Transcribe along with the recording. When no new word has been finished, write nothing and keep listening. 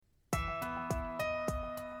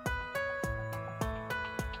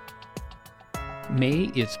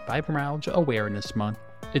May is Fibromyalgia Awareness Month.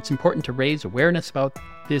 It's important to raise awareness about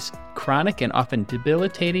this chronic and often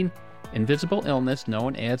debilitating invisible illness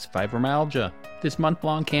known as fibromyalgia. This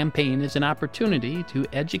month-long campaign is an opportunity to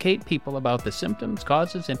educate people about the symptoms,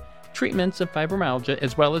 causes, and treatments of fibromyalgia,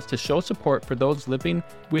 as well as to show support for those living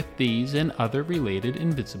with these and other related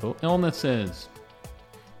invisible illnesses.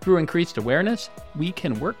 Through increased awareness, we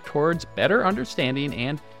can work towards better understanding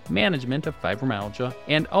and management of fibromyalgia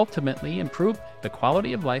and ultimately improve the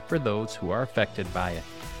quality of life for those who are affected by it.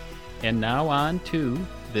 And now on to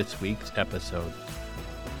this week's episode.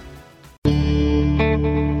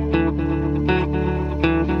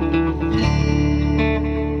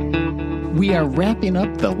 We are wrapping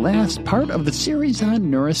up the last part of the series on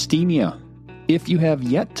neurasthenia. If you have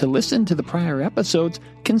yet to listen to the prior episodes,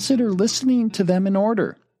 consider listening to them in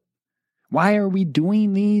order. Why are we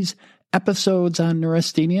doing these episodes on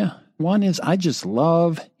neurasthenia? One is I just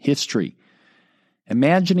love history.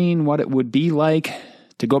 Imagining what it would be like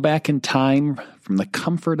to go back in time from the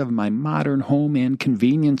comfort of my modern home and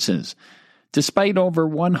conveniences. Despite over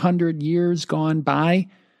 100 years gone by,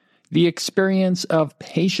 the experience of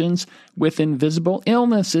patients with invisible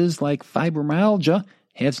illnesses like fibromyalgia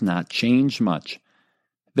has not changed much.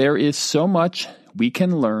 There is so much we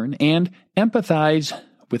can learn and empathize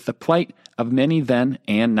with the plight of many then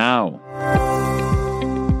and now.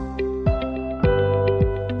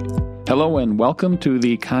 Hello and welcome to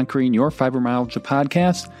the Conquering Your Fibromyalgia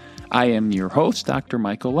podcast. I am your host, Dr.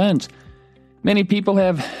 Michael Lenz. Many people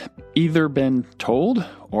have either been told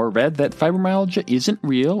or read that fibromyalgia isn't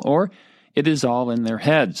real or it is all in their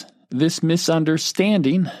heads. This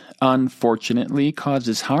misunderstanding, unfortunately,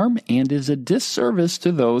 causes harm and is a disservice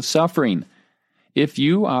to those suffering. If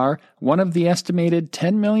you are one of the estimated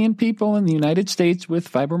 10 million people in the United States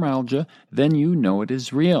with fibromyalgia, then you know it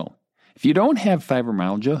is real. If you don't have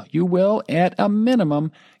fibromyalgia, you will, at a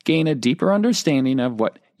minimum, gain a deeper understanding of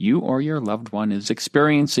what you or your loved one is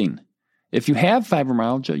experiencing. If you have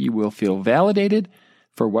fibromyalgia, you will feel validated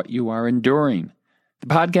for what you are enduring. The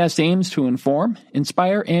podcast aims to inform,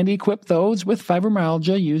 inspire, and equip those with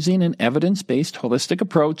fibromyalgia using an evidence-based holistic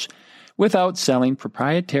approach without selling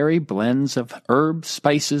proprietary blends of herbs,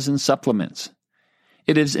 spices, and supplements.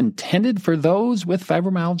 It is intended for those with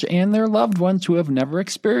fibromyalgia and their loved ones who have never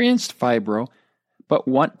experienced fibro, but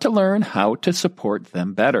want to learn how to support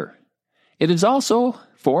them better. It is also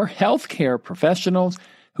for healthcare professionals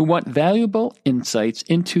who want valuable insights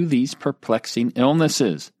into these perplexing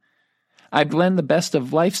illnesses. I blend the best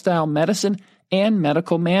of lifestyle medicine and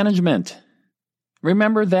medical management.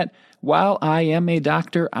 Remember that while I am a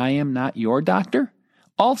doctor, I am not your doctor.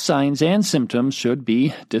 All signs and symptoms should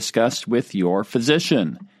be discussed with your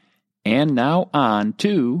physician. And now on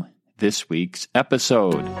to this week's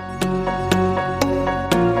episode.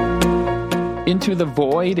 Into the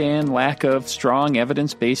void and lack of strong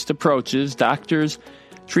evidence-based approaches, doctors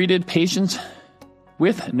treated patients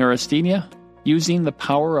with neurasthenia using the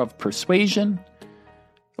power of persuasion,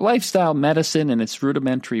 lifestyle medicine in its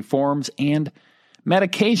rudimentary forms, and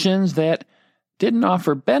medications that didn't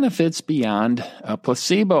offer benefits beyond a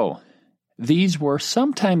placebo. These were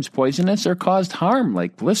sometimes poisonous or caused harm,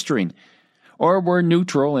 like blistering, or were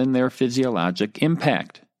neutral in their physiologic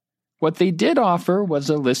impact. What they did offer was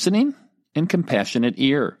a listening and compassionate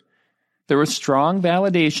ear. There was strong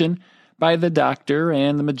validation by the doctor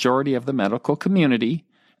and the majority of the medical community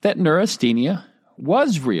that neurasthenia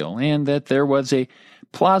was real and that there was a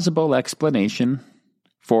plausible explanation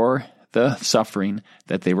for the suffering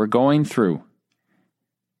that they were going through.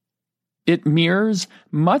 It mirrors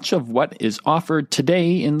much of what is offered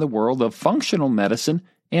today in the world of functional medicine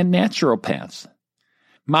and naturopaths.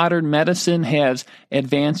 Modern medicine has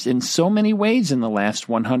advanced in so many ways in the last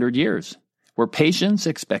 100 years, where patients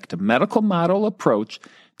expect a medical model approach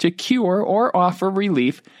to cure or offer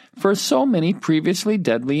relief for so many previously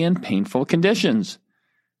deadly and painful conditions.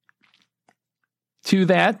 To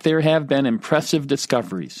that, there have been impressive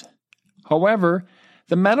discoveries. However,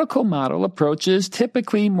 the medical model approach is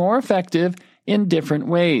typically more effective in different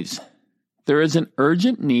ways. There is an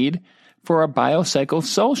urgent need for a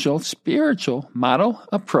biopsychosocial, spiritual model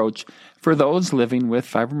approach for those living with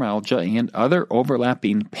fibromyalgia and other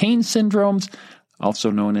overlapping pain syndromes, also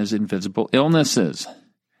known as invisible illnesses.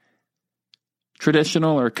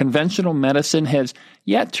 Traditional or conventional medicine has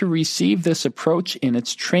yet to receive this approach in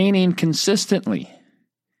its training consistently.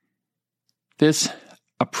 This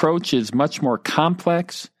approach is much more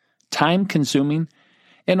complex, time-consuming,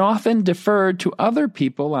 and often deferred to other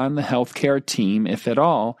people on the healthcare team, if at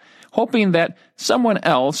all, hoping that someone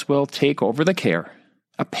else will take over the care,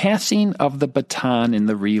 a passing of the baton in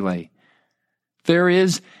the relay. There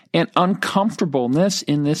is an uncomfortableness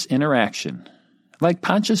in this interaction, like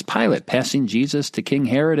Pontius Pilate passing Jesus to King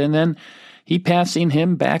Herod and then he passing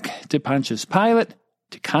him back to Pontius Pilate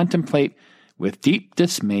to contemplate with deep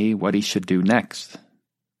dismay what he should do next.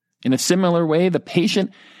 In a similar way, the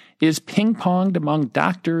patient is ping-ponged among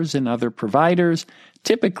doctors and other providers,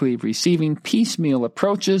 typically receiving piecemeal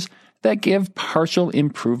approaches that give partial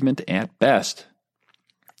improvement at best.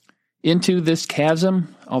 Into this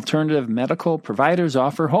chasm, alternative medical providers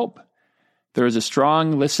offer hope. There is a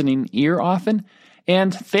strong listening ear often,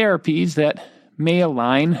 and therapies that may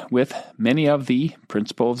align with many of the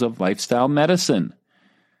principles of lifestyle medicine.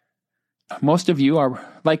 Most of you are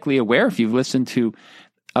likely aware, if you've listened to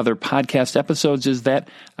other podcast episodes, is that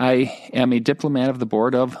I am a diplomat of the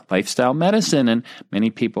board of lifestyle medicine, and many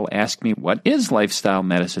people ask me, what is lifestyle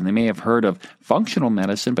medicine? They may have heard of functional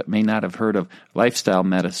medicine, but may not have heard of lifestyle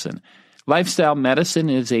medicine. Lifestyle medicine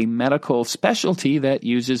is a medical specialty that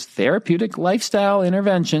uses therapeutic lifestyle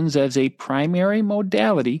interventions as a primary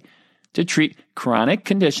modality to treat chronic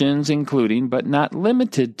conditions, including but not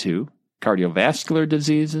limited to cardiovascular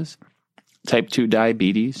diseases, type 2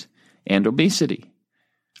 diabetes, and obesity.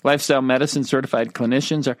 Lifestyle medicine certified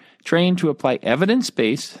clinicians are trained to apply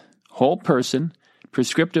evidence-based, whole-person,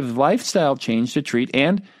 prescriptive lifestyle change to treat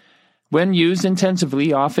and, when used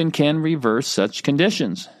intensively, often can reverse such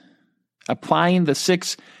conditions. Applying the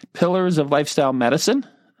 6 pillars of lifestyle medicine,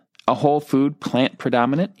 a whole food, plant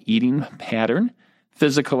predominant eating pattern,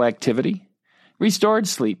 physical activity, restored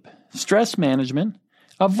sleep, stress management,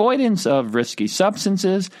 avoidance of risky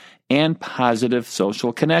substances, and positive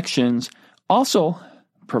social connections, also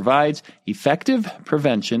provides effective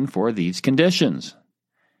prevention for these conditions.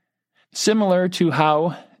 Similar to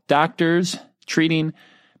how doctors treating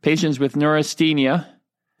patients with neurasthenia,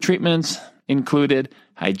 treatments included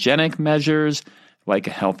hygienic measures like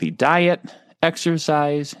a healthy diet,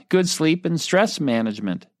 exercise, good sleep, and stress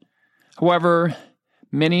management. However,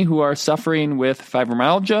 many who are suffering with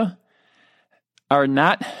fibromyalgia are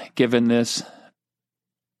not given this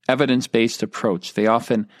evidence-based approach. They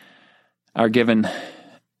often are given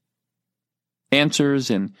answers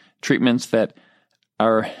and treatments that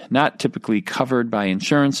are not typically covered by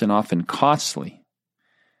insurance and often costly.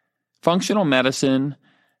 Functional medicine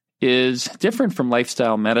is different from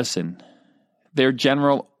lifestyle medicine. Their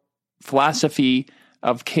general philosophy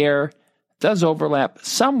of care does overlap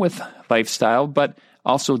some with lifestyle, but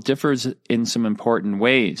also differs in some important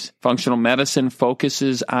ways. Functional medicine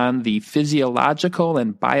focuses on the physiological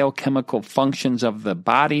and biochemical functions of the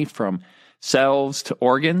body, from cells to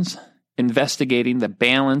organs, investigating the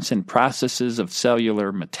balance and processes of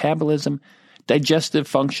cellular metabolism, digestive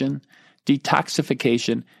function,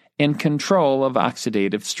 detoxification, and control of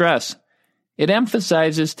oxidative stress. It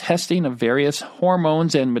emphasizes testing of various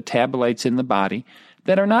hormones and metabolites in the body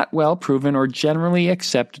that are not well proven or generally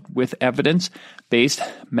accepted with evidence-based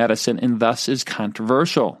medicine and thus is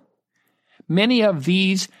controversial. Many of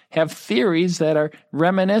these have theories that are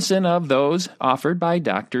reminiscent of those offered by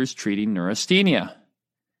doctors treating neurasthenia.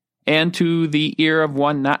 And to the ear of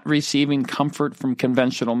one not receiving comfort from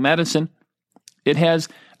conventional medicine, it has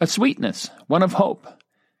a sweetness, one of hope.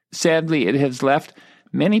 Sadly, it has left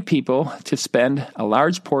many people to spend a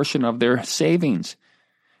large portion of their savings,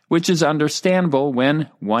 which is understandable when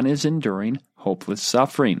one is enduring hopeless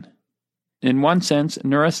suffering. In one sense,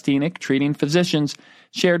 neurasthenic treating physicians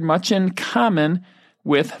shared much in common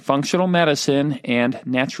with functional medicine and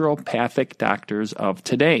naturopathic doctors of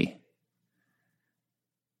today.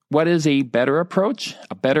 What is a better approach,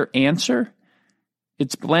 a better answer?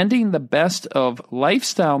 It's blending the best of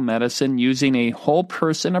lifestyle medicine using a whole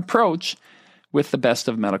person approach with the best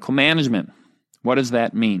of medical management. What does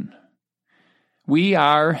that mean? We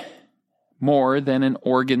are more than an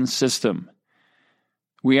organ system.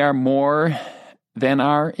 We are more than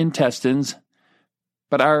our intestines,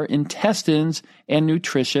 but our intestines and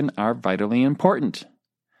nutrition are vitally important.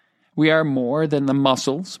 We are more than the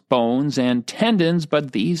muscles, bones, and tendons,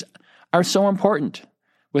 but these are so important.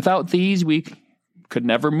 Without these, we could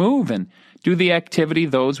never move and do the activity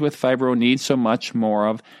those with fibro need so much more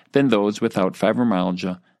of than those without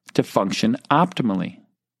fibromyalgia to function optimally.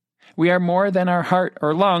 We are more than our heart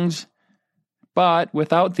or lungs, but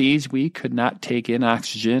without these, we could not take in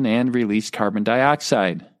oxygen and release carbon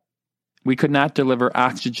dioxide. We could not deliver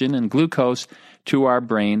oxygen and glucose to our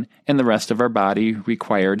brain and the rest of our body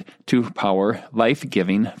required to power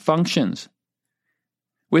life-giving functions.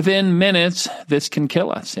 Within minutes, this can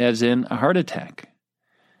kill us, as in a heart attack.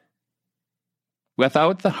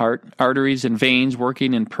 Without the heart, arteries, and veins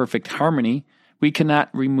working in perfect harmony, we cannot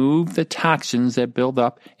remove the toxins that build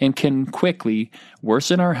up and can quickly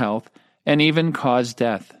worsen our health and even cause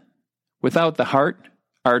death. Without the heart,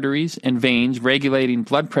 arteries, and veins regulating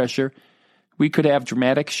blood pressure, we could have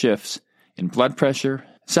dramatic shifts in blood pressure,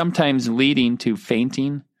 sometimes leading to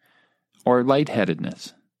fainting or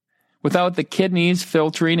lightheadedness. Without the kidneys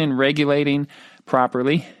filtering and regulating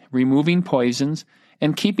properly, removing poisons,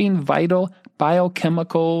 and keeping vital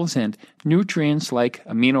biochemicals and nutrients like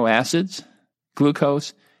amino acids,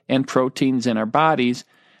 glucose, and proteins in our bodies,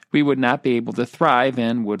 we would not be able to thrive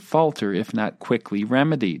and would falter if not quickly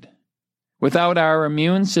remedied. Without our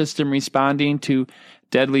immune system responding to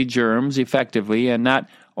deadly germs effectively and not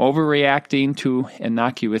overreacting to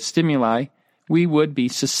innocuous stimuli, we would be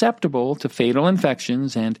susceptible to fatal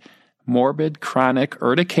infections and morbid chronic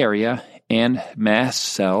urticaria and mast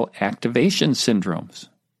cell activation syndromes.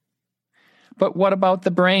 But what about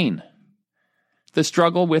the brain? The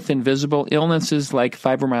struggle with invisible illnesses like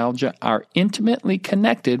fibromyalgia are intimately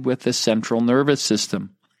connected with the central nervous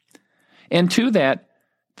system. And to that,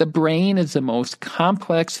 the brain is the most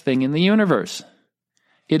complex thing in the universe.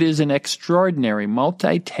 It is an extraordinary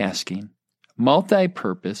multitasking,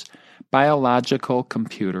 multi-purpose, biological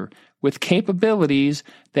computer with capabilities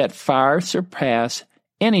that far surpass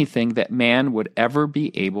anything that man would ever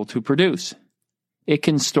be able to produce. It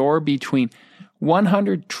can store between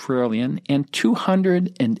 100 trillion and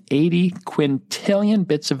 280 quintillion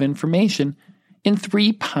bits of information in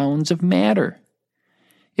 3 pounds of matter.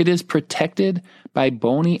 It is protected by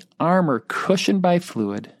bony armor cushioned by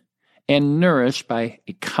fluid and nourished by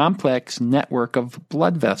a complex network of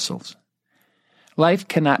blood vessels. Life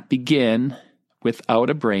cannot begin without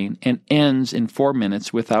a brain and ends in 4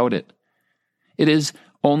 minutes without it. It is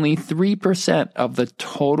only 3% of the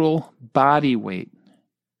total body weight,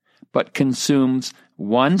 but consumes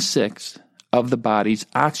 1/6 of the body's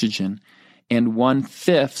oxygen and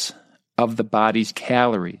 1/5 of the body's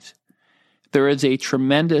calories. There is a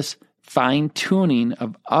tremendous fine-tuning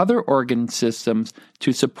of other organ systems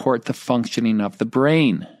to support the functioning of the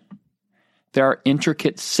brain. There are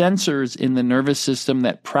intricate sensors in the nervous system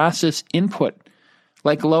that process input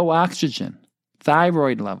like low oxygen,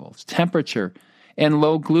 thyroid levels, temperature, and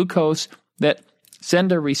low glucose that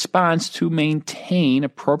send a response to maintain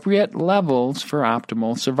appropriate levels for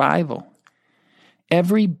optimal survival.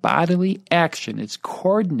 Every bodily action is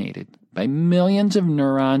coordinated by millions of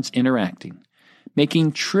neurons interacting,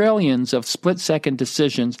 making trillions of split-second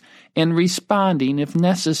decisions and responding if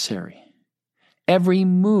necessary. Every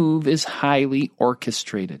move is highly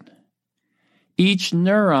orchestrated. Each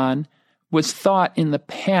neuron was thought in the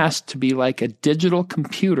past to be like a digital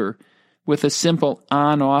computer with a simple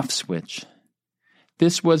on-off switch.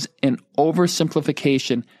 This was an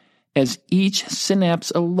oversimplification, as each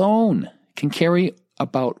synapse alone can carry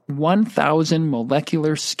about 1,000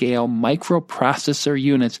 molecular scale microprocessor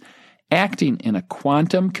units acting in a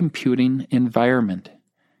quantum computing environment.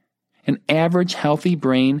 An average healthy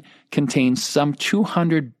brain contains some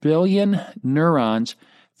 200 billion neurons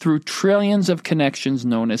through trillions of connections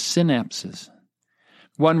known as synapses.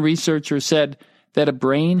 One researcher said that a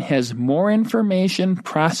brain has more information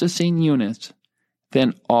processing units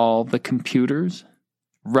than all the computers,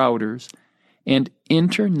 routers, and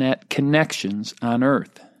internet connections on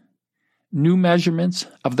Earth. New measurements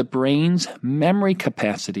of the brain's memory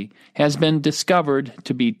capacity has been discovered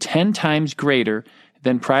to be 10 times greater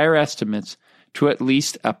than prior estimates to at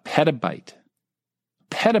least a petabyte.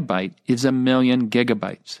 Petabyte is 1,000,000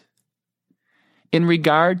 gigabytes. In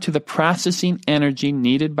regard to the processing energy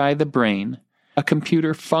needed by the brain, a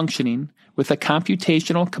computer functioning with the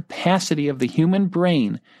computational capacity of the human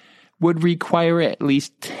brain would require at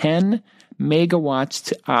least 10 megawatts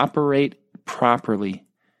to operate properly,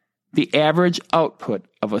 the average output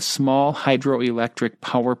of a small hydroelectric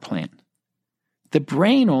power plant. The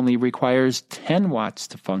brain only requires 10 watts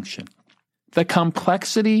to function. The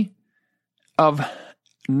complexity of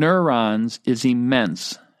neurons is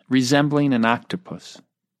immense, resembling an octopus.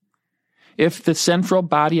 If the central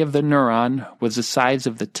body of the neuron was the size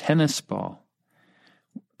of the tennis ball,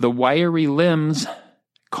 the wiry limbs,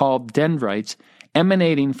 called dendrites,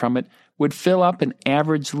 emanating from it would fill up an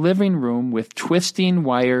average living room with twisting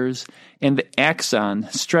wires and the axon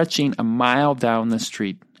stretching a mile down the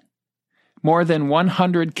street. More than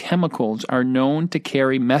 100 chemicals are known to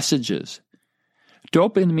carry messages.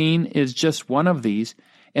 Dopamine is just one of these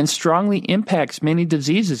and strongly impacts many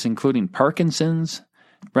diseases including Parkinson's,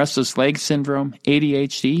 restless leg syndrome,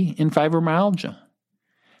 ADHD, and fibromyalgia.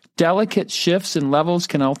 Delicate shifts in levels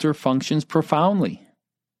can alter functions profoundly.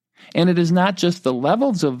 And it is not just the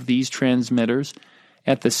levels of these transmitters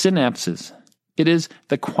at the synapses. It is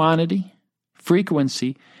the quantity,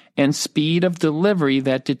 frequency, and speed of delivery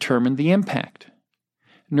that determine the impact.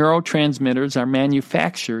 neurotransmitters are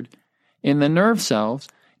manufactured in the nerve cells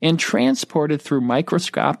and transported through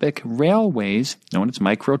microscopic railways, known as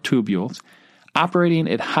microtubules, operating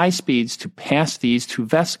at high speeds to pass these to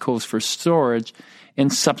vesicles for storage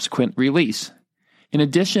and subsequent release. In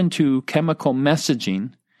addition to chemical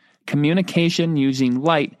messaging, communication using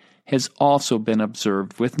light has also been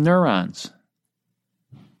observed with neurons.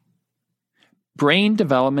 Brain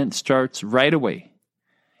development starts right away,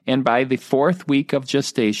 and by the 4th week of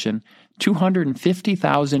gestation,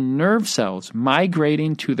 250,000 nerve cells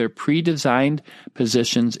migrating to their pre-designed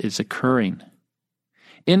positions is occurring.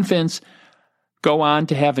 Infants go on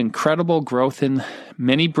to have incredible growth in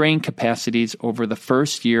many brain capacities over the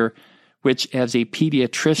first year, which as a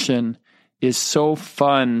pediatrician is so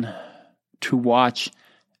fun to watch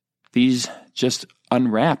these just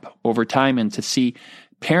unwrap over time and to see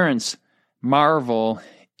parents marvel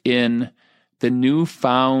in the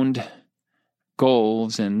newfound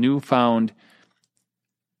goals and newfound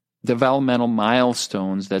developmental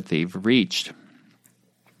milestones that they've reached.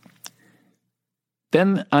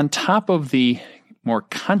 Then on top of the more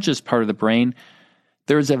conscious part of the brain,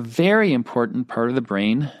 there's a very important part of the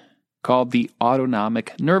brain called the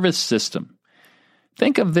autonomic nervous system.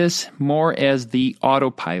 Think of this more as the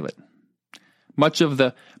autopilot. Much of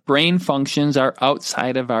the brain functions are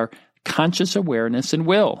outside of our conscious awareness and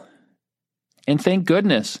will. And thank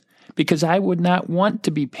goodness, because I would not want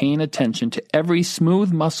to be paying attention to every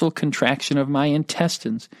smooth muscle contraction of my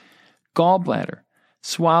intestines, gallbladder,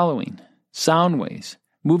 swallowing, sound waves,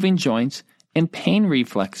 moving joints, and pain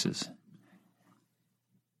reflexes.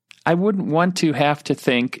 I wouldn't want to have to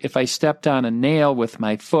think if I stepped on a nail with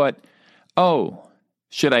my foot, oh,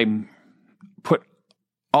 should I put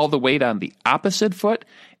all the weight on the opposite foot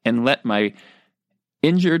and let my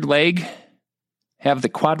injured leg have the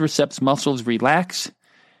quadriceps muscles relax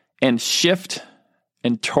and shift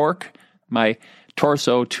and torque my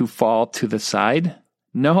torso to fall to the side?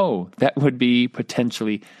 No, that would be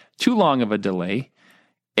potentially too long of a delay,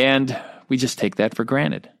 and we just take that for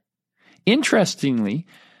granted. Interestingly,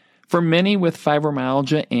 for many with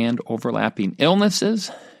fibromyalgia and overlapping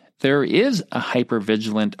illnesses, there is a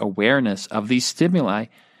hypervigilant awareness of these stimuli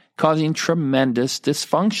causing tremendous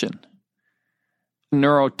dysfunction.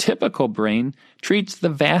 Neurotypical brain treats the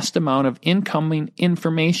vast amount of incoming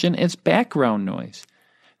information as background noise.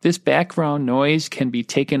 This background noise can be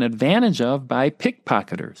taken advantage of by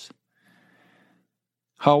pickpocketers.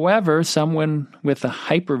 However, someone with a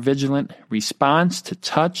hypervigilant response to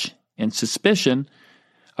touch and suspicion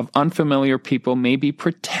of unfamiliar people may be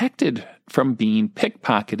protected from being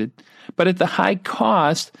pickpocketed, but at the high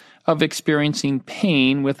cost of experiencing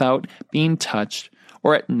pain without being touched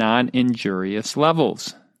or at non-injurious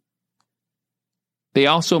levels. They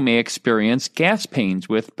also may experience gas pains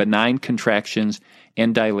with benign contractions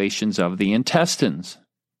and dilations of the intestines.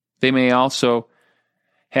 They may also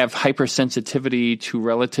have hypersensitivity to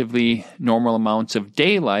relatively normal amounts of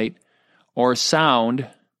daylight or sound,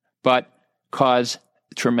 but cause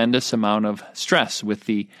a tremendous amount of stress with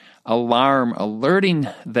the alarm alerting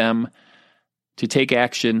them to take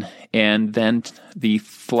action, and then the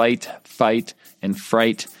flight, fight, and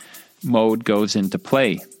fright mode goes into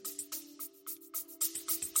play.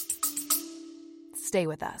 Stay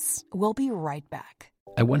with us. We'll be right back.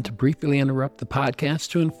 I want to briefly interrupt the podcast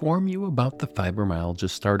to inform you about the Fibromyalgia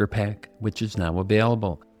Starter Pack, which is now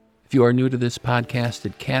available. If you are new to this podcast,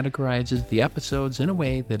 it categorizes the episodes in a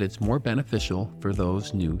way that is more beneficial for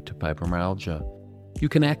those new to fibromyalgia. You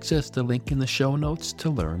can access the link in the show notes to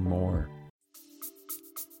learn more.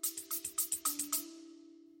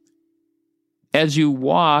 As you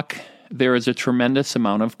walk, there is a tremendous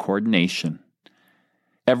amount of coordination.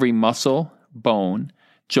 Every muscle, bone,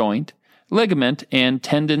 joint, ligament, and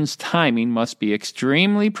tendon's timing must be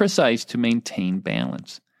extremely precise to maintain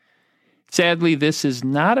balance. Sadly, this is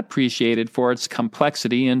not appreciated for its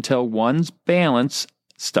complexity until one's balance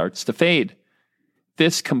starts to fade.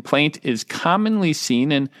 This complaint is commonly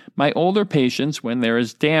seen in my older patients when there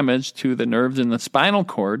is damage to the nerves in the spinal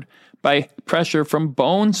cord by pressure from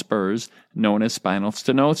bone spurs known as spinal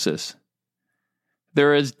stenosis.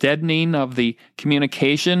 There is deadening of the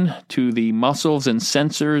communication to the muscles and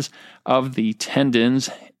sensors of the tendons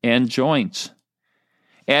and joints.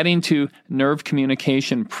 Adding to nerve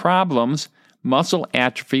communication problems, muscle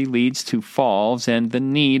atrophy leads to falls and the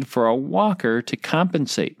need for a walker to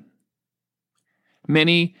compensate.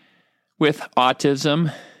 Many with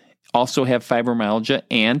autism also have fibromyalgia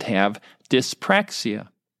and have dyspraxia,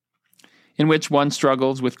 in which one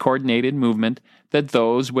struggles with coordinated movement that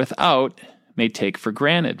those without may take for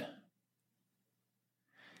granted.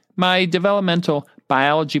 My developmental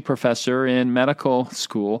biology professor in medical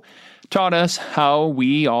school taught us how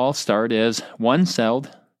we all start as one-celled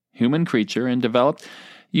human creature and developed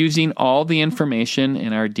using all the information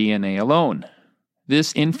in our DNA alone.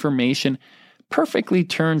 This information perfectly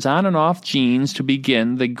turns on and off genes to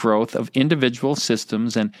begin the growth of individual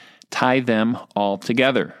systems and tie them all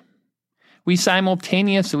together. We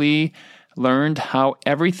simultaneously learned how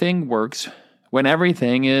everything works when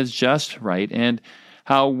everything is just right, and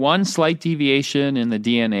how one slight deviation in the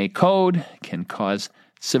DNA code can cause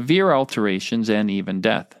severe alterations and even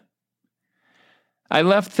death. I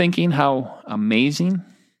left thinking how amazing,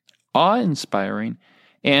 awe-inspiring,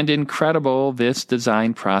 and incredible this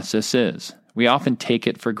design process is. We often take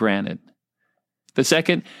it for granted. The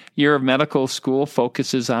second year of medical school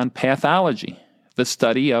focuses on pathology, the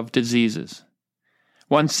study of diseases.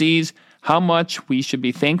 One sees how much we should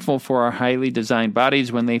be thankful for our highly designed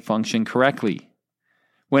bodies when they function correctly.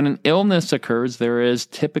 When an illness occurs, there is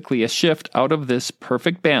typically a shift out of this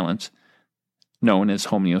perfect balance, known as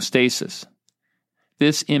homeostasis.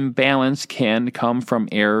 This imbalance can come from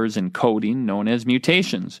errors in coding, known as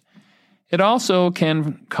mutations. It also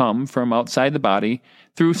can come from outside the body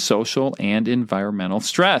through social and environmental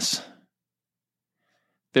stress.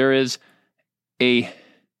 There is a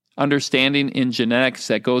understanding in genetics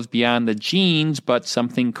that goes beyond the genes, but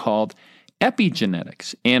something called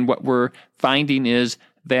epigenetics. And what we're finding is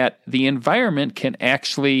that the environment can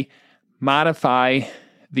actually modify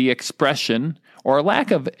the expression or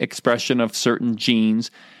lack of expression of certain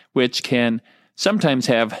genes, which can sometimes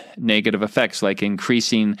have negative effects, like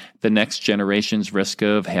increasing the next generation's risk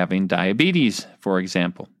of having diabetes, for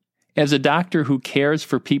example. As a doctor who cares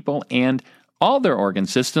for people and all their organ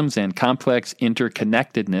systems and complex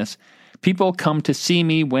interconnectedness, people come to see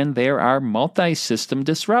me when there are multi-system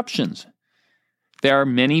disruptions. There are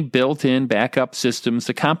many built-in backup systems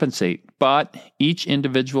to compensate, but each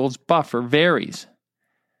individual's buffer varies.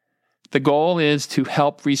 The goal is to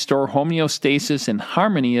help restore homeostasis and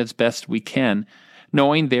harmony as best we can,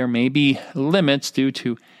 knowing there may be limits due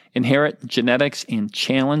to inherent genetics and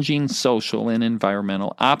challenging social and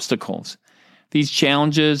environmental obstacles. These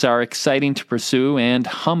challenges are exciting to pursue and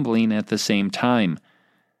humbling at the same time.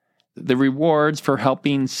 The rewards for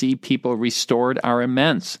helping see people restored are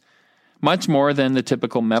immense, much more than the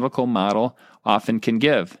typical medical model often can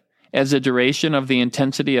give, as the duration of the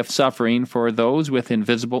intensity of suffering for those with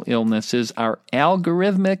invisible illnesses are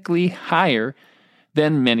algorithmically higher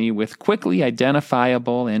than many with quickly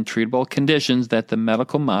identifiable and treatable conditions that the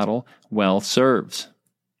medical model well serves.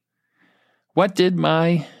 What did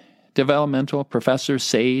my developmental professor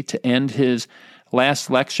say to end his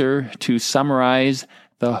last lecture to summarize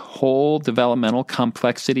the whole developmental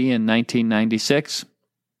complexity in 1996?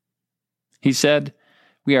 He said,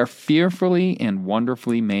 "We are fearfully and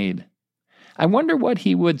wonderfully made." I wonder what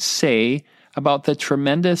he would say about the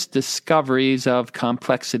tremendous discoveries of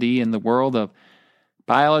complexity in the world of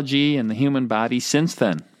biology and the human body since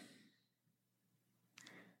then.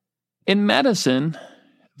 In medicine,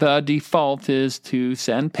 the default is to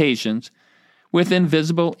send patients with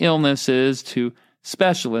invisible illnesses to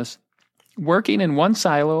specialists working in one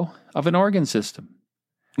silo of an organ system.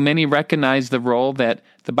 Many recognize the role that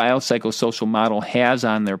the biopsychosocial model has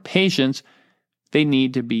on their patients. They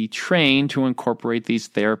need to be trained to incorporate these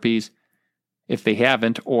therapies if they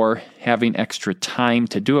haven't, or having extra time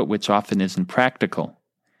to do it, which often isn't practical.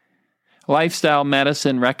 Lifestyle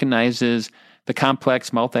medicine recognizes the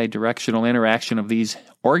complex multi-directional interaction of these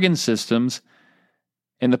organ systems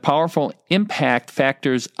and the powerful impact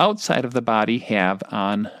factors outside of the body have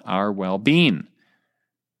on our well-being.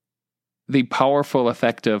 The powerful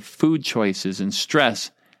effect of food choices and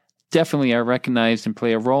stress definitely are recognized and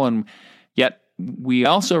play a role, and yet we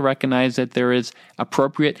also recognize that there is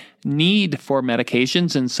appropriate need for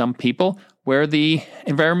medications in some people where the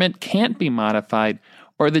environment can't be modified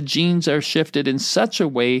or the genes are shifted in such a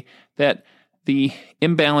way that the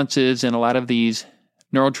imbalances in a lot of these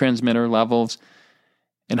neurotransmitter levels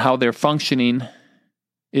and how they're functioning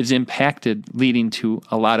is impacted, leading to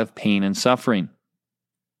a lot of pain and suffering.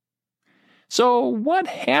 So what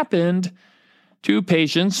happened to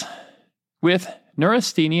patients with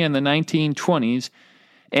neurasthenia in the 1920s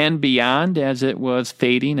and beyond, as it was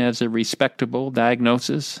fading as a respectable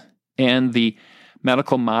diagnosis and the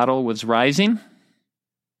medical model was rising?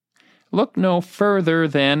 Look no further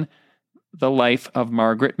than the life of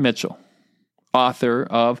Margaret Mitchell, author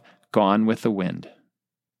of Gone with the Wind.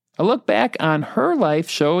 A look back on her life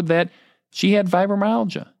showed that she had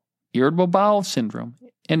fibromyalgia, irritable bowel syndrome,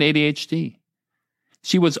 and ADHD.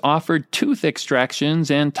 She was offered tooth extractions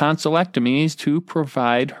and tonsillectomies to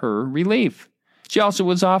provide her relief. She also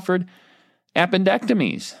was offered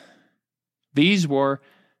Appendectomies. These were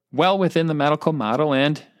well within the medical model,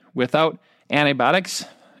 and without antibiotics,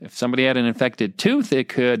 if somebody had an infected tooth, it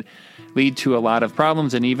could lead to a lot of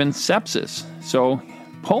problems and even sepsis. So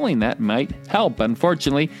pulling that might help.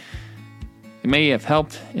 Unfortunately, it may have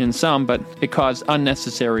helped in some, but it caused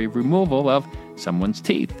unnecessary removal of someone's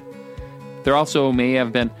teeth. There also may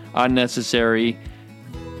have been unnecessary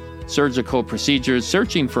surgical procedures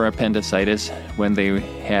searching for appendicitis when they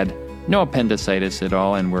had no appendicitis at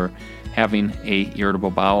all and were having an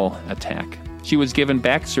irritable bowel attack. She was given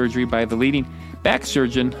back surgery by the leading back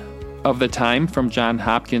surgeon of the time from Johns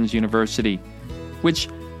Hopkins University, which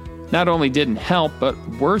not only didn't help but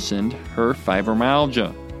worsened her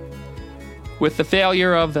fibromyalgia. With the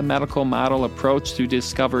failure of the medical model approach to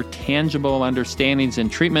discover tangible understandings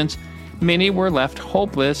and treatments, many were left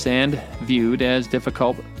hopeless and viewed as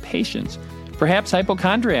difficult patients, perhaps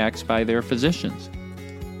hypochondriacs by their physicians.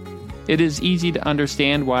 It is easy to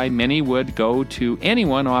understand why many would go to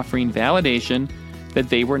anyone offering validation that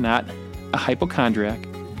they were not a hypochondriac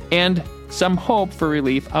and some hope for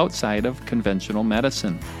relief outside of conventional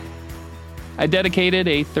medicine. I dedicated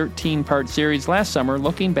a 13-part series last summer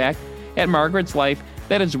looking back at Margaret's life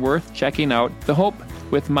that is worth checking out. The hope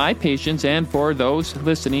with my patients and for those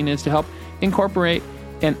listening is to help incorporate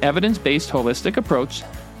an evidence-based holistic approach,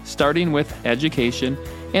 starting with education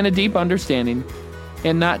and a deep understanding,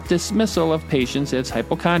 and not dismissal of patients as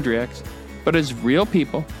hypochondriacs, but as real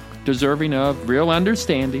people deserving of real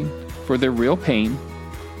understanding for their real pain,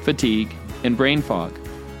 fatigue, and brain fog.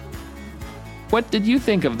 What did you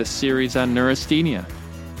think of this series on neurasthenia?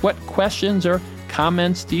 What questions or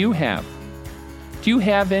comments do you have? Do you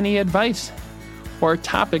have any advice or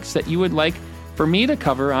topics that you would like for me to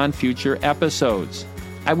cover on future episodes?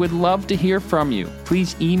 I would love to hear from you.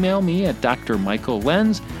 Please email me at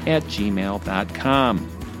drmichaellenz@gmail.com.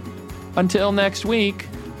 Until next week,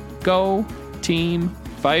 go Team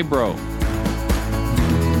Fibro.